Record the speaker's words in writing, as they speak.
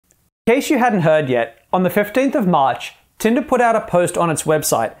case you hadn't heard yet, on the 15th of March, Tinder put out a post on its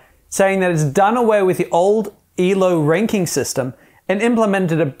website saying that it's done away with the old ELO ranking system and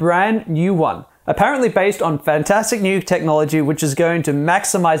implemented a brand new one, apparently based on fantastic new technology which is going to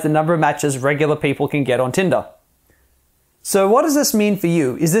maximize the number of matches regular people can get on Tinder. So what does this mean for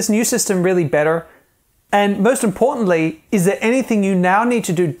you? Is this new system really better? And most importantly, is there anything you now need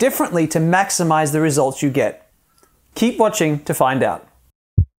to do differently to maximize the results you get? Keep watching to find out.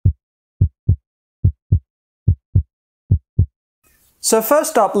 So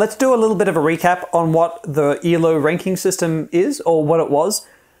first up, let's do a little bit of a recap on what the ELO ranking system is, or what it was.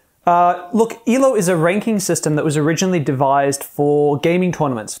 Look, ELO is a ranking system that was originally devised for gaming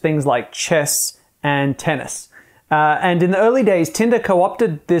tournaments, things like chess and tennis. And in the early days, Tinder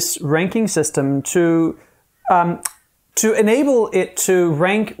co-opted this ranking system to enable it to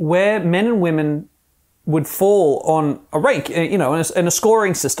rank where men and women would fall on a rank, in a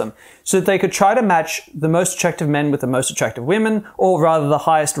scoring system, so that they could try to match the most attractive men with the most attractive women, or rather the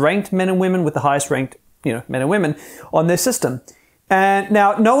highest ranked men and women with the highest ranked, men and women on their system. And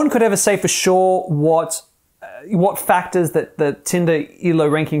now no one could ever say for sure what factors that the Tinder ELO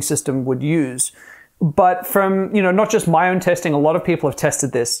ranking system would use. But from, not just my own testing, a lot of people have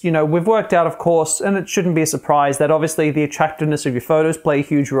tested this. We've worked out, of course, and it shouldn't be a surprise, that obviously the attractiveness of your photos play a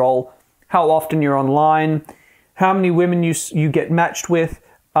huge role, how often you're online, how many women you get matched with.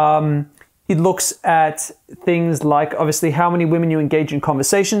 It looks at things like, obviously, how many women you engage in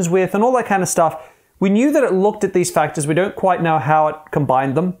conversations with and all that kind of stuff. We knew that it looked at these factors. We don't quite know how it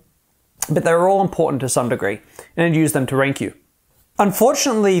combined them, but they're all important to some degree, and it used them to rank you.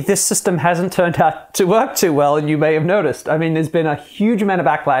 Unfortunately, this system hasn't turned out to work too well, and you may have noticed. I mean, there's been a huge amount of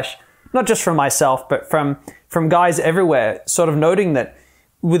backlash, not just from myself, but from guys everywhere, sort of noting that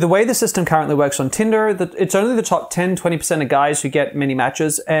with the way the system currently works on Tinder, that it's only the top 10, 20% of guys who get many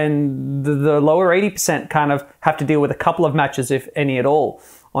matches, and the lower 80% kind of have to deal with a couple of matches, if any at all,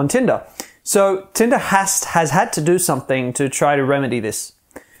 on Tinder. So Tinder has had to do something to try to remedy this.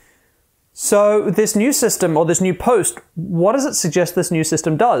 So this new system, or this new post, what does it suggest this new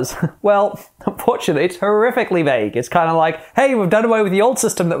system does? Well, unfortunately, it's horrifically vague. It's kind of like, hey, we've done away with the old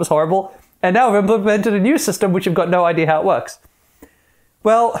system that was horrible, and now we've implemented a new system which you've got no idea how it works.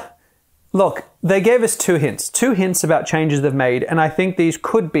 Well, look, they gave us two hints about changes they've made, and I think these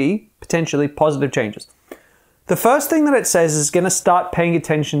could be potentially positive changes. The first thing that it says is going to start paying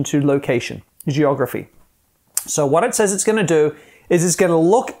attention to location, geography. So what it says it's going to do is it's going to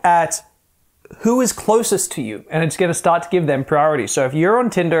look at who is closest to you, and it's going to start to give them priority. So if you're on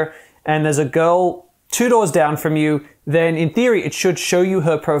Tinder and there's a girl 2 doors down from you, then in theory it should show you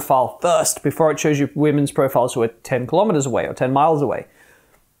her profile first before it shows you women's profiles who are 10 kilometers away or 10 miles away.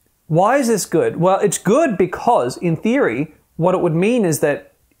 Why is this good? Well, it's good because, in theory, what it would mean is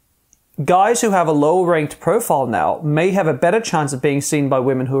that guys who have a low-ranked profile now may have a better chance of being seen by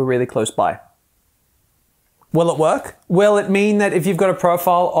women who are really close by. Will it work? Will it mean that if you've got a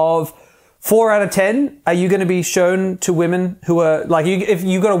profile of 4 out of 10, are you going to be shown to women who are, like, if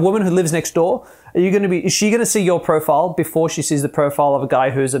you've got a woman who lives next door, is she going to see your profile before she sees the profile of a guy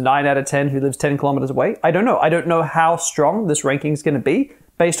who's a 9 out of 10 who lives 10 kilometers away? I don't know. I don't know how strong this ranking is going to be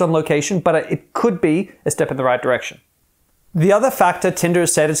based on location, but it could be a step in the right direction. The other factor Tinder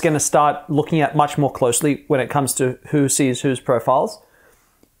has said it's going to start looking at much more closely when it comes to who sees whose profiles.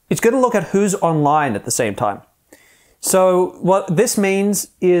 It's going to look at who's online at the same time. So what this means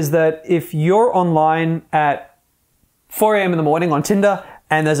is that if you're online at 4 a.m. in the morning on Tinder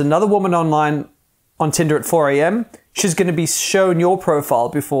and there's another woman online on Tinder at 4 a.m., she's going to be shown your profile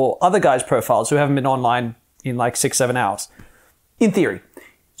before other guys' profiles who haven't been online in like 6-7 hours, in theory.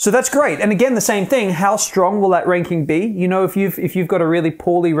 So that's great. And again, the same thing, how strong will that ranking be? If you've got a really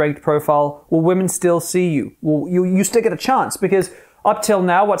poorly ranked profile, will women still see you? Will you still get a chance? Because up till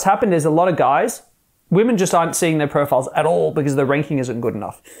now, what's happened is a lot of guys, women just aren't seeing their profiles at all because the ranking isn't good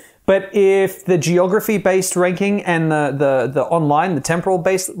enough. But if the geography-based ranking and the online, the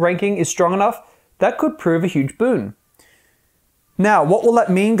temporal-based ranking is strong enough, that could prove a huge boon. Now, what will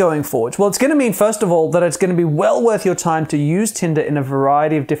that mean going forward? Well, it's going to mean, first of all, that it's going to be well worth your time to use Tinder in a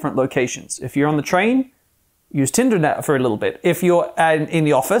variety of different locations. If you're on the train, use Tinder now for a little bit. If you're in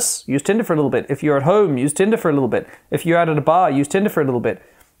the office, use Tinder for a little bit. If you're at home, use Tinder for a little bit. If you're out at a bar, use Tinder for a little bit.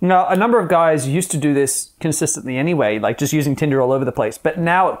 Now, a number of guys used to do this consistently anyway, like just using Tinder all over the place. But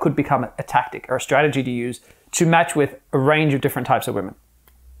now it could become a tactic or a strategy to use to match with a range of different types of women.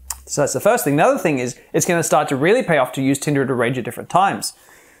 So that's the first thing. The other thing is it's going to start to really pay off to use Tinder at a range of different times.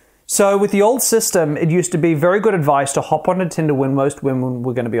 So with the old system, it used to be very good advice to hop onto Tinder when most women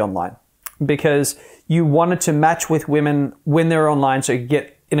were going to be online, because you wanted to match with women when they're online so you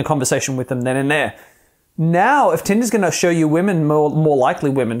get in a conversation with them then and there. Now, if Tinder's going to show you women, more likely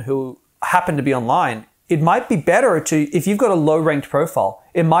women who happen to be online, it might be better to, if you've got a low-ranked profile,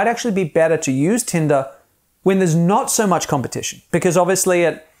 it might actually be better to use Tinder when there's not so much competition. Because obviously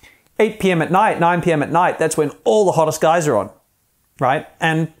at 8 p.m. at night, 9 p.m. at night, that's when all the hottest guys are on, right?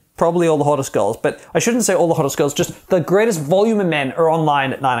 And probably all the hottest girls. But I shouldn't say all the hottest girls, just the greatest volume of men are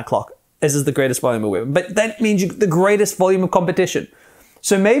online at 9 o'clock. This is the greatest volume of women. But that means the greatest volume of competition.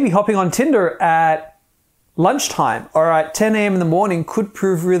 So maybe hopping on Tinder at lunchtime or at 10 a.m. in the morning could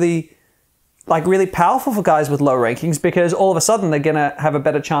prove really powerful for guys with low rankings, because all of a sudden they're going to have a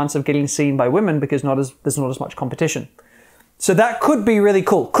better chance of getting seen by women because there's not as much competition. So that could be really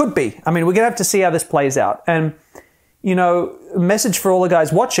cool. Could be. I mean, we're going to have to see how this plays out. And, you know, message for all the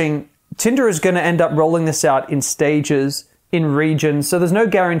guys watching, Tinder is going to end up rolling this out in stages, in regions. So there's no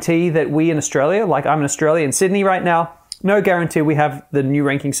guarantee that we in Australia, like I'm in Australia, in Sydney right now, no guarantee we have the new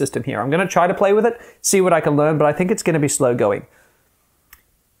ranking system here. I'm going to try to play with it, see what I can learn, but I think it's going to be slow going.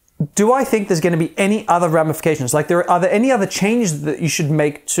 Do I think there's going to be any other ramifications? Like, are there any other changes that you should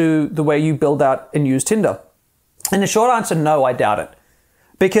make to the way you build out and use Tinder? And the short answer, no, I doubt it.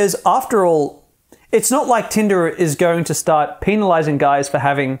 Because after all, it's not like Tinder is going to start penalizing guys for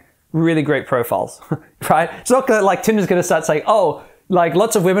having really great profiles, right? It's not like Tinder's going to start saying, oh, like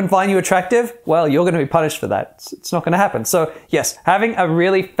lots of women find you attractive. Well, you're going to be punished for that. It's not going to happen. So yes, having a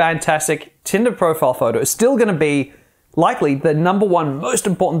really fantastic Tinder profile photo is still going to be likely the #1 most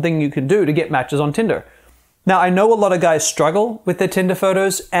important thing you can do to get matches on Tinder. Now, I know a lot of guys struggle with their Tinder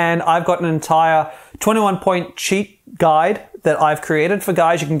photos, and I've got an entire 21-point cheat guide that I've created for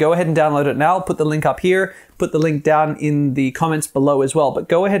guys. You can go ahead and download it now. I'll put the link up here, put the link down in the comments below as well, but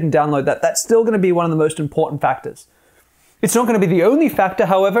go ahead and download that. That's still going to be one of the most important factors. It's not going to be the only factor,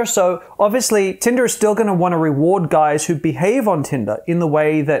 however, so obviously Tinder is still going to want to reward guys who behave on Tinder in the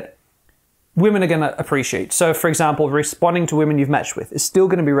way that women are going to appreciate. So, for example, responding to women you've matched with is still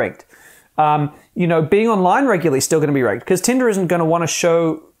going to be ranked. You know, being online regularly is still going to be ranked, because Tinder isn't going to want to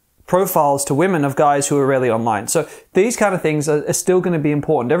show profiles to women of guys who are rarely online. So these kind of things are still going to be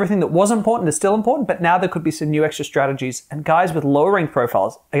important. Everything that was important is still important, but now there could be some new extra strategies, and guys with lower ranked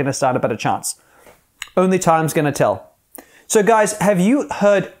profiles are going to stand a better chance. Only time's going to tell. So guys, have you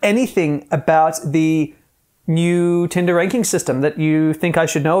heard anything about the new Tinder ranking system that you think I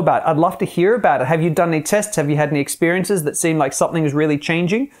should know about? I'd love to hear about it. Have you done any tests? Have you had any experiences that seem like something is really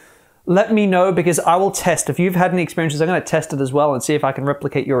changing? Let me know, because I will test. If you've had any experiences, I'm going to test it as well and see if I can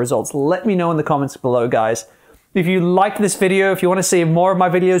replicate your results. Let me know in the comments below, guys. If you liked this video, if you want to see more of my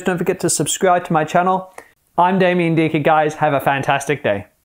videos, don't forget to subscribe to my channel. I'm Damien Dieke, guys. Have a fantastic day.